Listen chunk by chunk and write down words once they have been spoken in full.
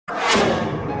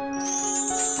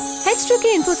H2K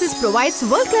Infosys provides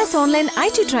world-class online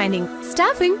IT training,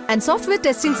 staffing and software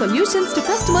testing solutions to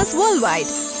customers worldwide.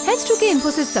 H2K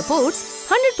Infosys supports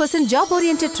 100%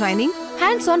 job-oriented training,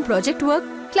 hands-on project work,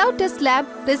 cloud test lab,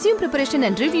 resume preparation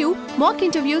and review, mock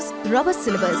interviews, robust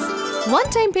syllabus.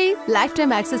 One-time pay,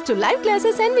 lifetime access to live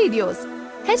classes and videos.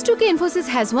 H2K Infosys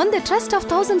has won the trust of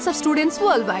thousands of students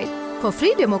worldwide. For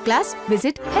free demo class,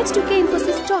 visit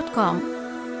h2kinfosys.com.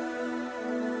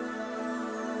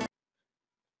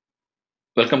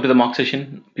 Welcome to the mock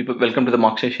session. People, welcome to the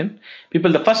mock session.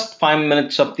 People, the first 5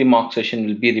 minutes of the mock session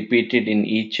will be repeated in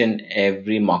each and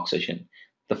every mock session.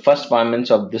 The first 5 minutes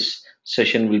of this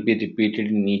session will be repeated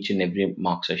in each and every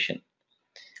mock session.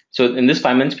 So in this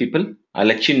 5 minutes, people, I'll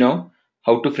let you know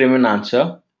how to frame an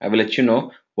answer. I will let you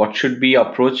know what should be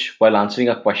approach while answering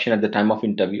a question at the time of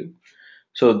interview.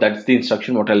 So that's the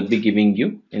instruction what I'll be giving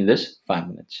you in this 5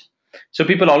 minutes. So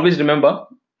people, always remember,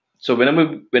 so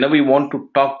whenever you want to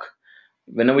talk,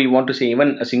 whenever you want to say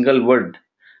even a single word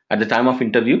at the time of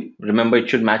interview, remember it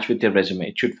should match with your resume.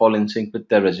 It should fall in sync with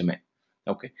the resume.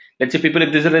 Okay. Let's say people,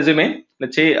 if this is a resume,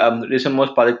 let's say recent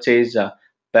most project says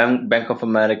Bank of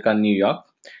America, New York.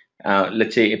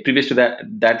 Let's say previous to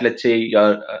that let's say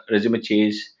your resume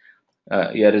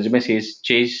says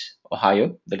Chase,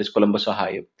 Ohio, that is Columbus,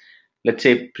 Ohio. Let's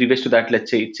say previous to that,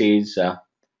 let's say it says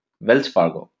Wells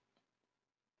Fargo,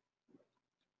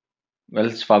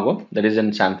 that is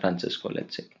in San Francisco,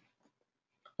 let's say.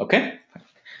 Okay,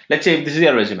 let's say if this is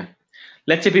your resume.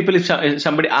 Let's say people, if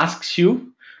somebody asks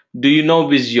you, do you know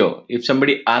Visio? If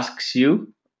somebody asks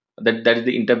you, that is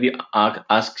the interview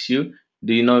asks you,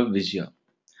 do you know Visio?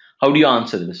 How do you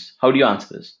answer this?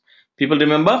 People,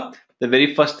 remember, the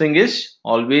very first thing is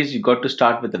always you got to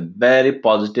start with a very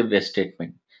positive yes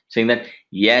statement, saying that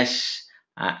yes,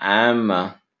 I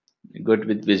am good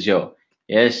with Visio.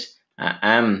 Yes, I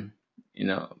am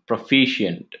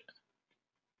proficient.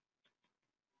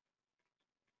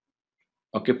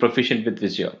 Okay, proficient with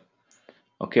Visio.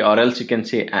 Okay, or else you can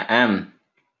say I am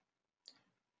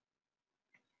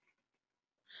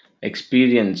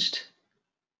experienced,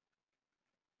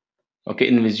 okay,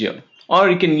 in Visio. Or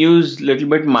you can use little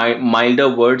bit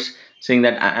milder words, saying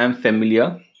that I am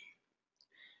familiar.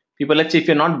 People, let's say if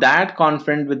you're not that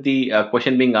confident with the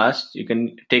question being asked, you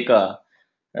can take the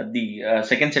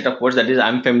second set of words, that is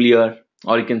I'm familiar,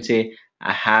 or you can say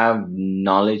I have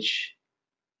knowledge.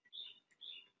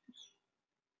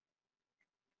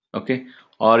 Okay,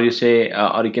 or you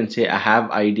can say I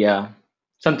have idea,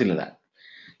 something like that.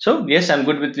 So yes, I'm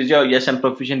good with Visio. Yes, I'm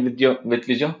proficient with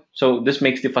Visio. So this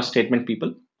makes the first statement,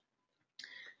 people.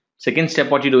 Second step,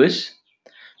 what you do is,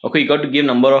 okay, you got to give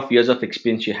number of years of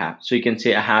experience you have. So you can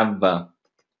say I have I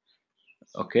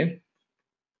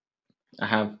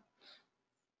have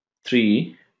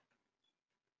 3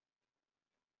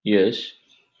 years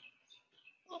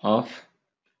of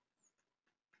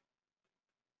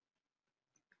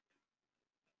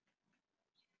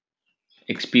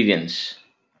experience,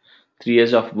 3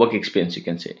 years of work experience, you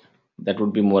can say. That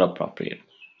would be more appropriate.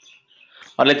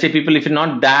 Or let's say people, if you're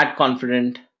not that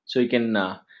confident, so you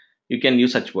can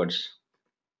use such words.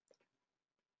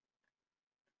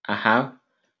 I have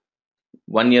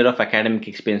 1 year of academic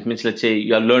experience, means let's say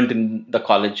you have learned in the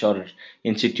college or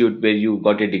institute where you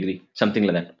got a degree, something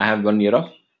like that. I have 1 year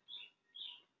of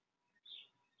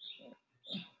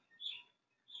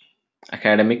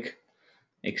academic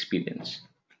experience.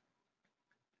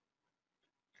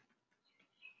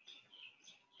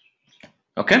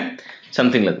 Okay,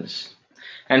 something like this.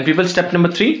 And people, step number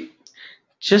 3,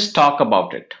 just talk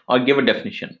about it or give a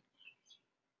definition.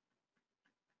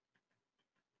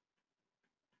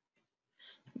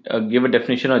 Give a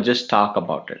definition or just talk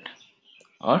about it,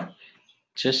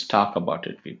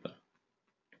 people.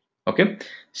 Okay,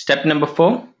 step number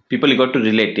 4, people, you got to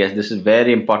relate. Yes, this is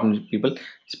very important, people,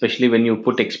 especially when you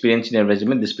put experience in your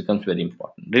resume. This becomes very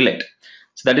important. Relate.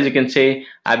 So that is, you can say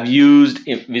I've used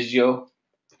Visio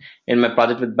in my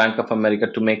project with Bank of America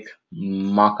to make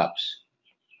markups.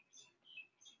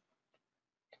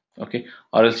 Okay,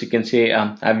 or else you can say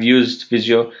I've used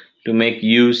Visio to make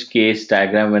use case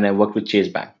diagram when I worked with Chase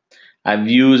Bank. I've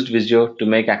used Visio to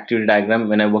make activity diagram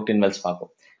when I worked in Wells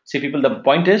Fargo. See people, the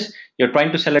point is you're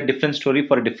trying to sell a different story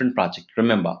for a different project.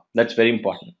 Remember, that's very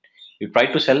important. You try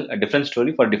to sell a different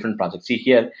story for a different project. See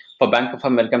here, for Bank of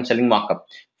America, I'm selling markup.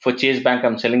 For Chase Bank,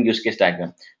 I'm selling use case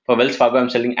diagram. For Wells Fargo, I'm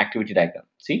selling activity diagram.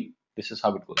 See, this is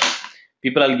how it goes.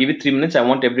 People, I'll give you 3 minutes. I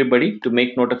want everybody to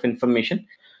make note of information.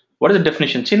 What is the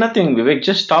definition? See, nothing, Vivek,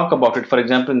 just talk about it. For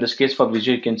example, in this case for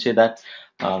Visio, you can say that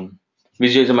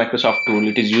Visio is a Microsoft tool.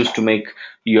 It is used to make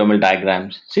UML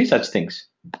diagrams. See, such things.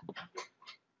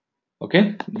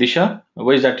 Okay, Disha,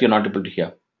 why is that you're not able to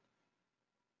hear?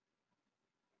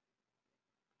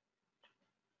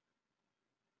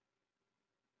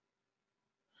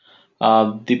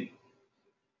 The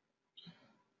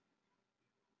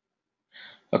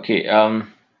Okay, I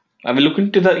will look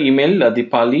into the email,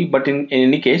 Dipali, but in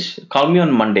any case, call me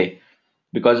on Monday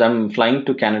because I'm flying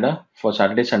to Canada for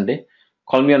Saturday, Sunday.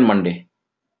 Call me on Monday.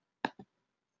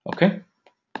 Okay.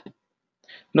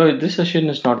 No, this session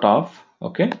is not off.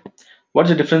 Okay. What's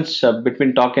the difference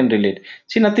between talk and relate?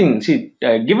 See, nothing. See,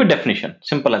 give a definition.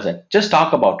 Simple as that. Just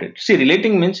talk about it. See,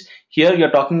 relating means here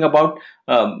you're talking about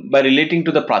by relating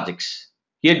to the projects.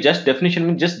 Here, just definition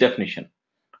means just definition,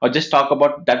 or just talk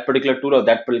about that particular tool or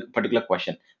that particular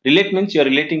question. Relate means you're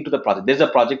relating to the project. There's a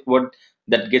project word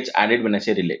that gets added when I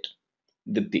say relate.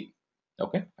 Dipti.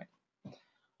 Okay. Fine.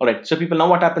 All right. So, people, now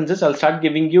what happens is I'll start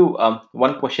giving you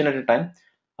one question at a time.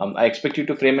 I expect you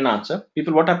to frame an answer.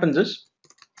 People, what happens is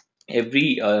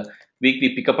every week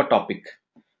we pick up a topic.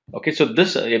 Okay, so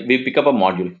this we pick up a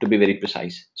module to be very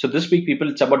precise. So this week, people,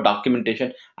 it's about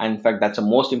documentation, and in fact that's the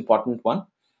most important one.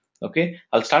 Okay,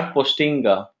 I'll start posting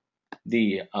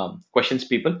the questions.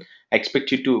 People, I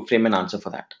expect you to frame an answer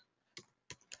for that.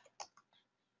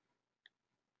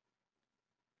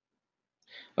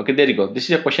 Okay, there you go. This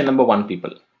is your question number one,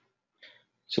 people.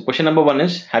 So question number one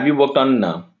is, have you worked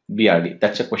on BRD?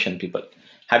 That's a question, people.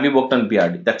 Have you worked on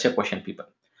BRD? That's a question, people.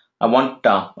 I want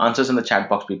answers in the chat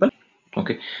box, people.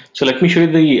 Okay, so let me show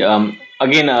you the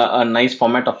again a nice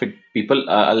format of it, people.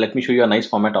 Let me show you a nice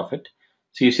format of it.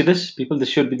 So you see this, people, this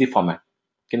should be the format.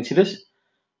 Can you see this?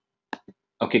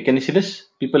 Okay, can you see this,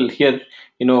 people? Here,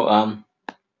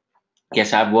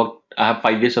 yes, I have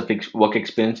 5 years of work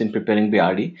experience in preparing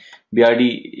BRD.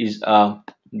 BRD is a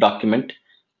document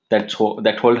that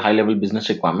hold high level business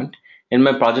requirement. In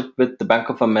my project with the Bank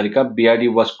of America,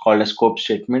 BRD was called a scope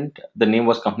statement. The name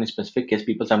was company specific. Yes,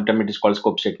 people, sometimes it is called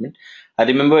scope statement. I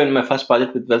remember in my first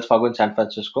project with Wells Fargo in San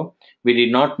Francisco, we did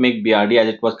not make BRD as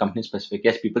it was company specific.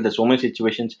 Yes, people, there's so many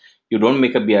situations you don't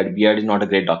make a BRD. BRD is not a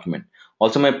great document.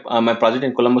 Also, my project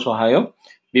in Columbus, Ohio,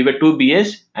 we were two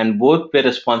BAs and both were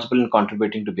responsible in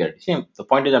contributing to BRD. See, the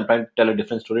point is I'm trying to tell a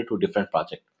different story to a different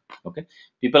project. Okay,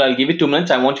 people, I'll give you 2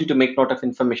 minutes. I want you to make note of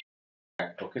information.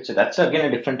 Okay, so that's again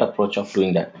a different approach of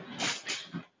doing that.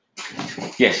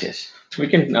 Yes. So we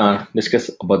can discuss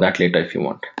about that later if you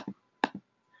want.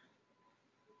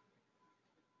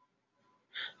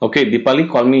 Okay, Deepali,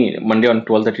 call me Monday on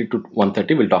 12:30 to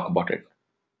 1:30. We'll talk about it.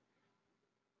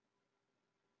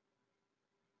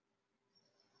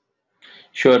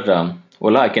 Sure,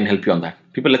 Ola, I can help you on that.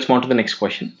 People, let's move on to the next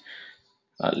question.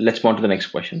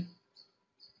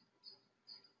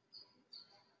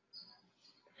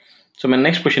 So my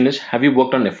next question is, have you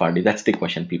worked on FRD? That's the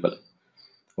question, people.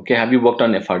 Okay, have you worked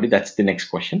on FRD? That's the next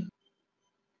question.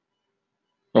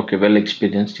 Okay, well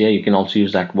experienced. Yeah, you can also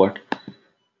use that word.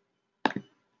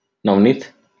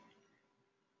 Navneet.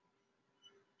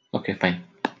 Okay, fine.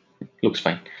 Looks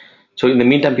fine. So in the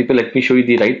meantime, people, let me show you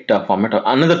the right format, or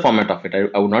another format of it.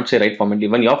 I would not say right format.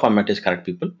 Even your format is correct,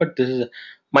 people, but this is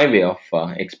my way of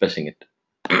expressing it.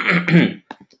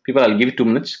 People, I'll give you 2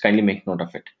 minutes. Kindly make note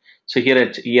of it. So here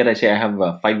I say I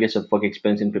have 5 years of work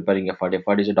experience in preparing FRD.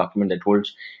 FRD is a document that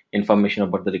holds information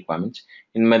about the requirements.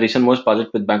 In my recent most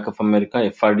project with Bank of America,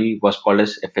 FRD was called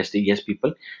as FSD. Yes,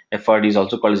 people, FRD is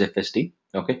also called as FSD.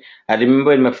 Okay, I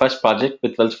remember in my first project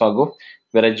with Wells Fargo,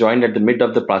 where I joined at the mid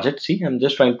of the project. See, I'm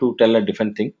just trying to tell a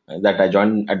different thing that I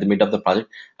joined at the mid of the project.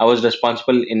 I was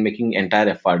responsible in making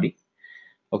entire FRD.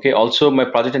 Okay, also my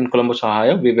project in Columbus,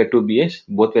 Ohio, we were two BAs,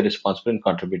 both were responsible in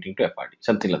contributing to FRD,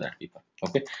 something like that, people.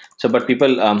 Okay, so but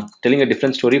people, telling a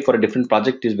different story for a different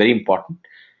project is very important.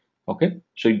 Okay,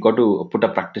 so you got to put a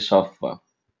practice of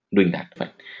doing that.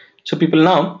 Fine. So people,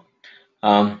 now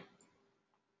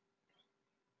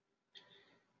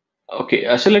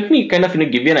okay, so let me kind of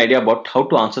give you an idea about how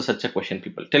to answer such a question.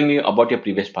 People, tell me about your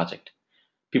previous project.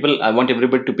 People, I want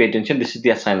everybody to pay attention. This is the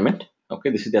assignment. Okay,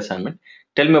 this is the assignment.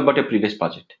 Tell me about your previous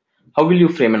project. How will you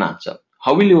frame an answer?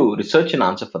 How will you research an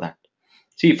answer for that?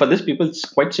 See, for this, people, it's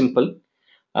quite simple.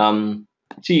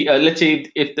 See, let's say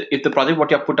if the project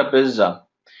what you have put up is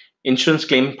insurance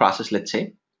claim process, let's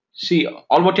say. See,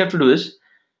 all what you have to do is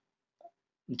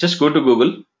just go to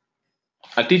Google.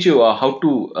 I'll teach you how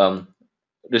to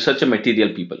research a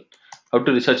material, people. How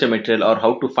to research a material, or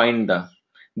how to find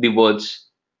the words,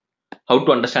 how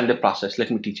to understand the process. Let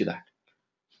me teach you that.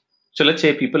 So let's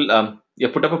say, people, you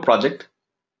put up a project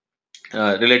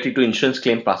related to insurance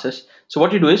claim process. So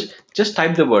what you do is just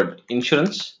type the word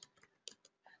insurance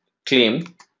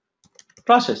claim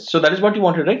process. So that is what you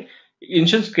wanted, right?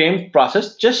 Insurance claim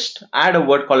process. Just add a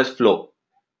word called as flow.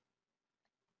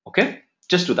 Okay,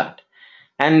 just do that.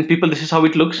 And people, this is how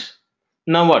it looks.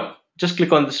 Now what? Just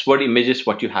click on this word images,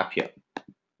 what you have here.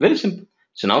 Very simple.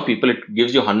 So now, people, it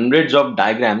gives you hundreds of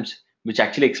diagrams which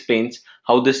actually explains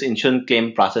how this insurance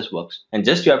claim process works, and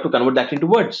just you have to convert that into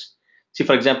words. See,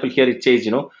 for example, here it says,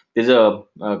 there's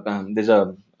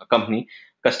a company.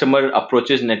 Customer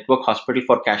approaches network hospital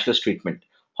for cashless treatment.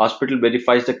 Hospital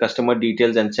verifies the customer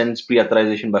details and sends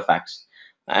pre-authorization by fax.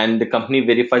 And the company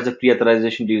verifies the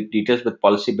pre-authorization details with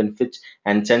policy benefits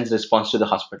and sends response to the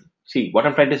hospital. See, what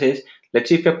I'm trying to say is, let's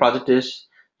see if your project is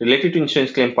related to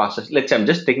insurance claim process. Let's say I'm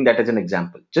just taking that as an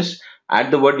example. Just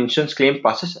add the word insurance claim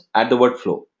process, add the word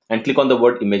flow, and click on the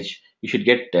word image. You should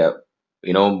get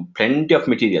plenty of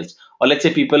materials. Or let's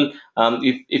say people,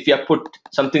 if you have put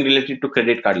something related to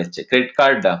credit card, let's say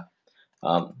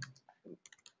um,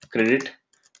 credit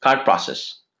card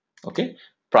process. Okay,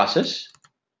 process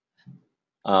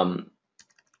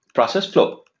process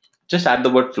flow. Just add the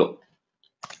word flow.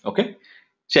 Okay.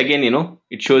 So again,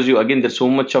 it shows you again. There's so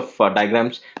much of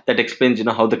diagrams that explains,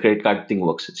 how the credit card thing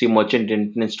works. See, merchant,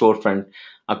 internet, storefront,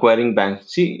 acquiring bank.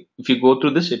 See, if you go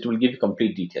through this, it will give you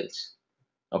complete details.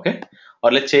 Okay.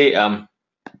 Or let's say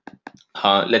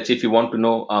if you want to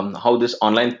know how this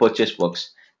online purchase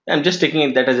works. I'm just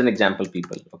taking that as an example,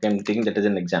 people. Okay, I'm taking that as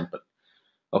an example.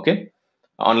 Okay,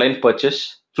 online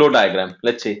purchase flow diagram.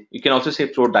 Let's say you can also say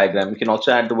flow diagram. You can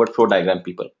also add the word flow diagram,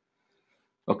 people.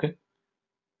 Okay.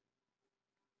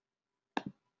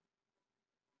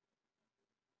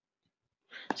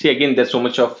 See, again, there's so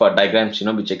much of diagrams,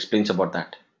 which explains about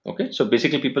that. Okay, so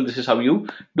basically, people, this is how you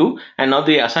do. And now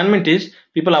the assignment is,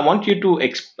 people, I want you to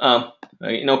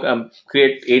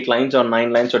create 8 lines or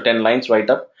 9 lines or 10 lines write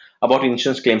up about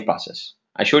insurance claim process.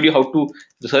 I showed you how to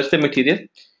research the material.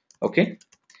 Okay,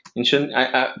 insurance.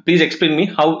 Please explain me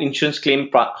how insurance claim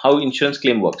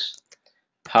works.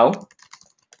 How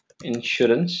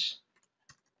insurance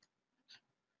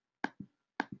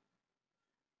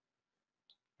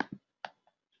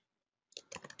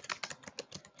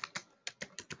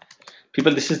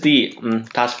people, this is the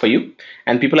task for you.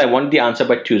 And people, I want the answer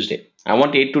by Tuesday. I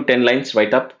want 8 to 10 lines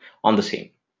write up on the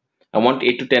same. I want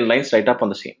 8 to 10 lines write up on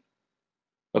the same.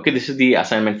 Okay, this is the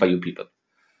assignment for you, people.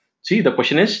 See, the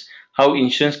question is how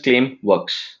insurance claim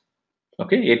works.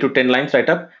 Okay, 8 to 10 lines write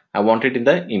up. I want it in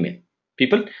the email.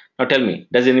 People, now tell me,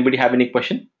 does anybody have any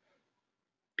question?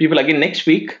 People, again, next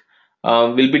week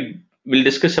we'll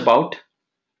discuss about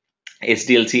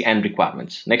SDLC and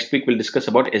requirements. Next week we'll discuss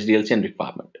about SDLC and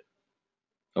requirement.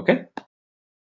 Okay.